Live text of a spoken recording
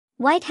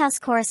White House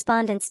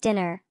Correspondents'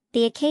 Dinner.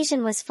 The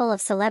occasion was full of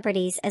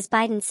celebrities, as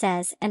Biden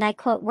says, and I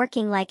quote,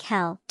 working like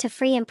hell to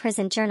free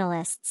imprisoned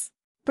journalists.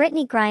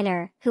 Brittany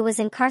Griner, who was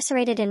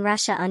incarcerated in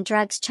Russia on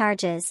drugs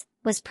charges,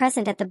 was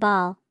present at the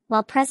ball,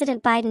 while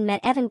President Biden met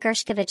Evan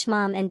Gershkovich's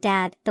mom and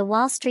dad, the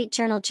Wall Street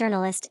Journal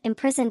journalist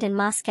imprisoned in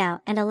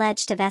Moscow and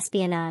alleged of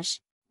espionage.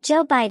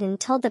 Joe Biden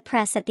told the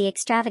press at the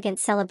extravagant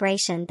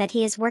celebration that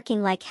he is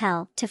working like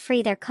hell to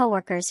free their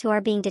co-workers who are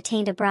being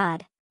detained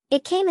abroad.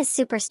 It came as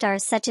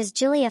superstars such as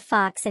Julia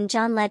Fox and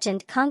John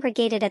Legend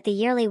congregated at the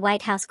yearly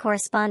White House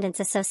Correspondents'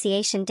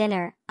 Association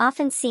dinner,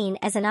 often seen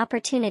as an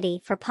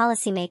opportunity for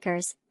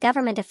policymakers,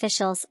 government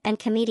officials, and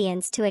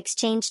comedians to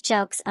exchange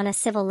jokes on a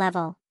civil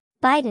level.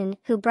 Biden,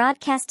 who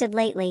broadcasted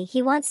lately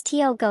he wants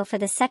to go for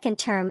the second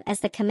term as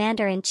the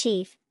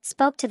commander-in-chief,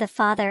 spoke to the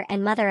father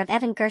and mother of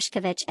Evan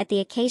Gershkovich at the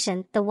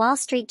occasion, the Wall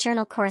Street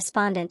Journal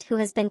correspondent who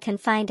has been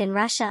confined in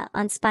Russia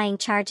on spying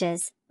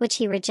charges, which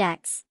he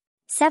rejects.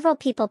 Several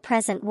people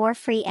present wore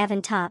free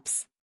Evan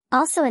tops.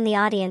 Also in the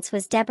audience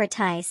was Deborah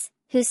Tice,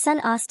 whose son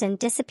Austin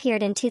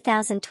disappeared in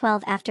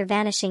 2012 after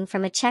vanishing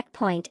from a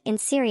checkpoint in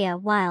Syria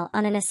while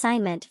on an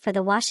assignment for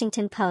The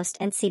Washington Post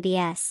and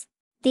CBS.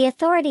 The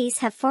authorities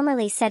have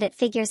formally said it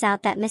figures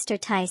out that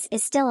Mr. Tice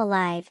is still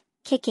alive,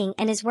 kicking,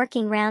 and is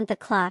working round the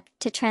clock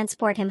to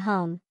transport him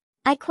home.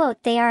 I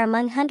quote, "They are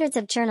among hundreds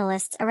of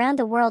journalists around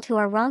the world who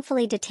are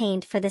wrongfully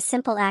detained for the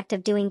simple act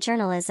of doing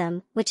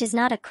journalism, which is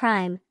not a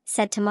crime,"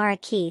 said Tamara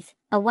Keith,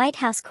 a White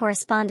House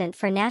correspondent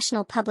for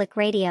National Public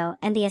Radio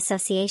and the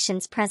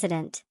association's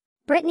president.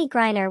 Brittany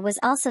Griner was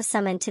also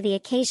summoned to the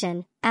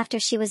occasion, after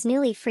she was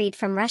newly freed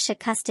from Russia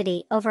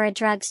custody over a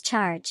drugs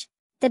charge.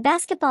 The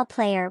basketball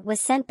player was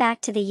sent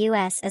back to the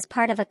U.S. as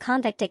part of a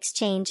convict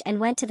exchange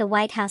and went to the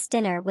White House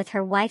dinner with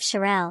her wife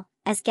Sherelle,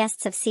 as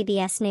guests of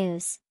CBS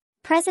News.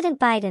 President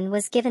Biden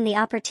was given the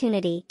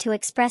opportunity to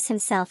express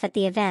himself at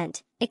the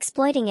event,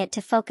 exploiting it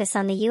to focus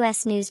on the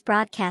U.S. news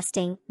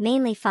broadcasting,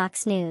 mainly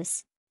Fox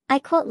News. I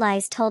quote,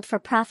 "Lies told for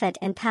profit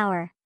and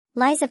power.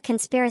 Lies of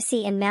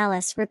conspiracy and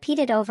malice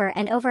repeated over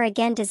and over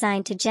again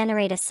designed to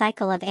generate a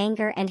cycle of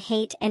anger and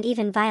hate and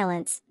even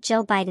violence,"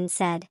 Joe Biden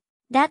said.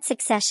 That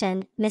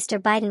succession, Mr.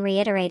 Biden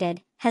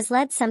reiterated, has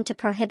led some to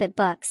prohibit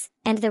books,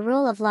 and the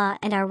rule of law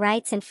and our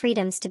rights and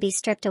freedoms to be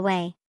stripped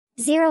away.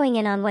 Zeroing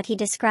in on what he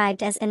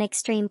described as an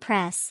extreme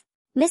press.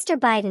 Mr.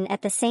 Biden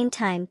at the same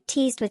time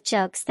teased with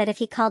jokes that if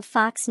he called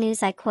Fox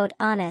News, I quote,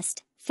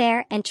 "honest,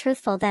 fair and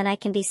truthful, then I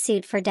can be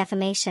sued for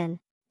defamation."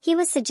 He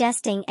was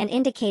suggesting and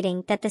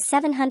indicating that the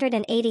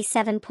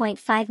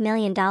 $787.5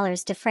 million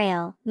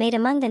defrayal made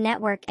among the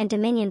network and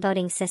Dominion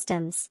voting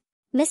systems.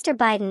 Mr.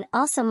 Biden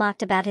also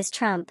mocked about his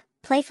Trump.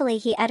 Playfully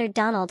he uttered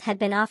Donald had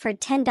been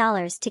offered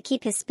 $10 to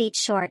keep his speech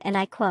short, and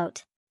I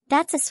quote,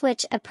 "That's a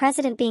switch, a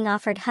president being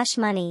offered hush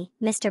money,"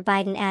 Mr.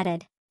 Biden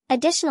added.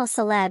 Additional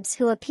celebs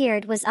who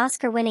appeared was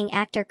Oscar-winning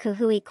actor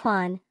Kuhui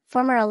Kwan,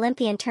 former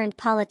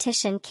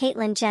Olympian-turned-politician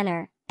Caitlyn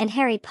Jenner, and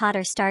Harry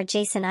Potter star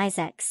Jason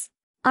Isaacs.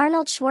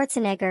 Arnold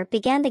Schwarzenegger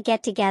began the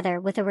get-together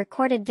with a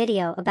recorded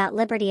video about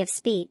liberty of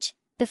speech,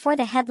 before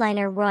the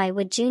headliner Roy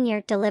Wood Jr.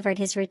 delivered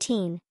his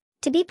routine.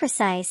 To be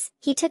precise,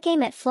 he took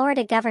aim at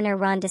Florida Governor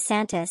Ron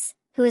DeSantis,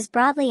 who is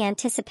broadly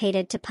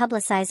anticipated to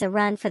publicize a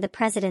run for the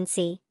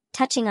presidency,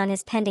 touching on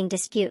his pending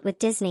dispute with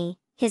Disney,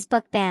 his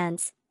book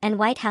bans, and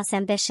White House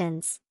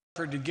ambitions.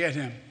 To get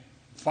him,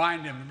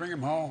 find him, bring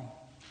him home.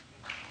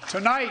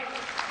 Tonight,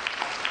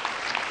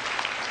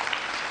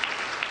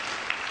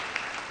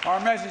 our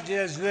message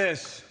is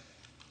this: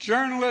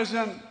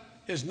 journalism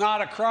is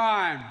not a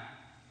crime.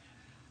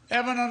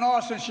 Evan and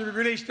Austin should be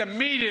released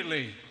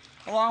immediately,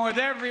 along with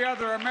every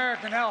other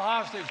American held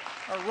hostage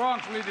or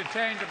wrongfully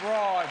detained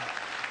abroad.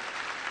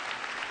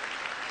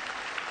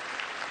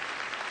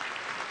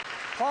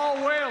 Paul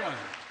Whelan,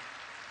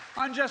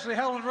 unjustly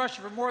held in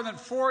Russia for more than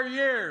 4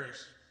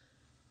 years,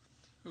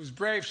 whose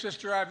brave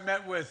sister I've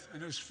met with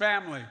and whose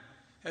family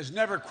has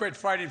never quit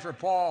fighting for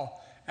Paul.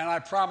 And I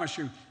promise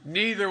you,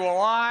 neither will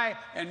I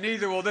and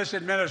neither will this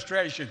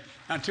administration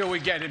until we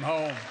get him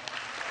home.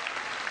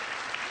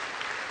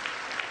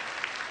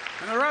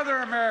 And there are other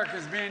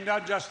Americans being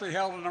unjustly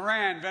held in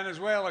Iran,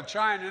 Venezuela,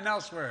 China, and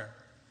elsewhere.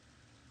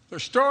 Their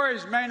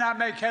stories may not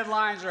make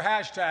headlines or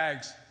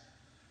hashtags,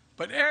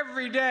 but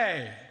every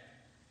day,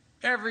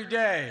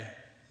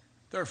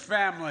 their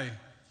family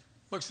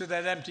looks at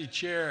that empty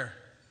chair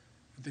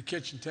at the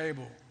kitchen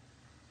table.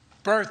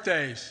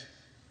 Birthdays,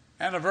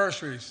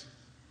 anniversaries,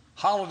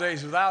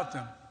 holidays without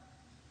them.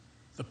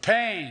 The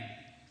pain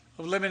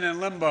of living in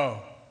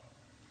limbo,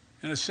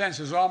 in a sense,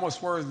 is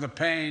almost worse than the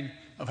pain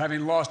of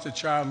having lost a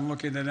child and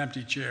looking at an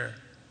empty chair.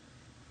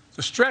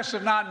 The stress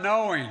of not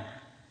knowing,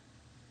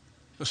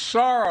 the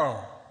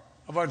sorrow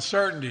of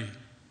uncertainty.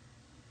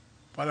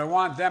 But I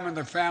want them and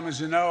their families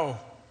to know,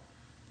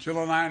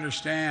 Jill and I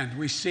understand,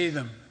 we see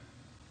them.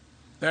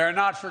 They are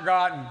not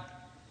forgotten.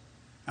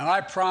 And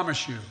I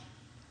promise you,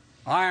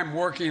 I am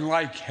working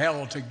like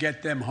hell to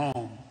get them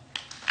home.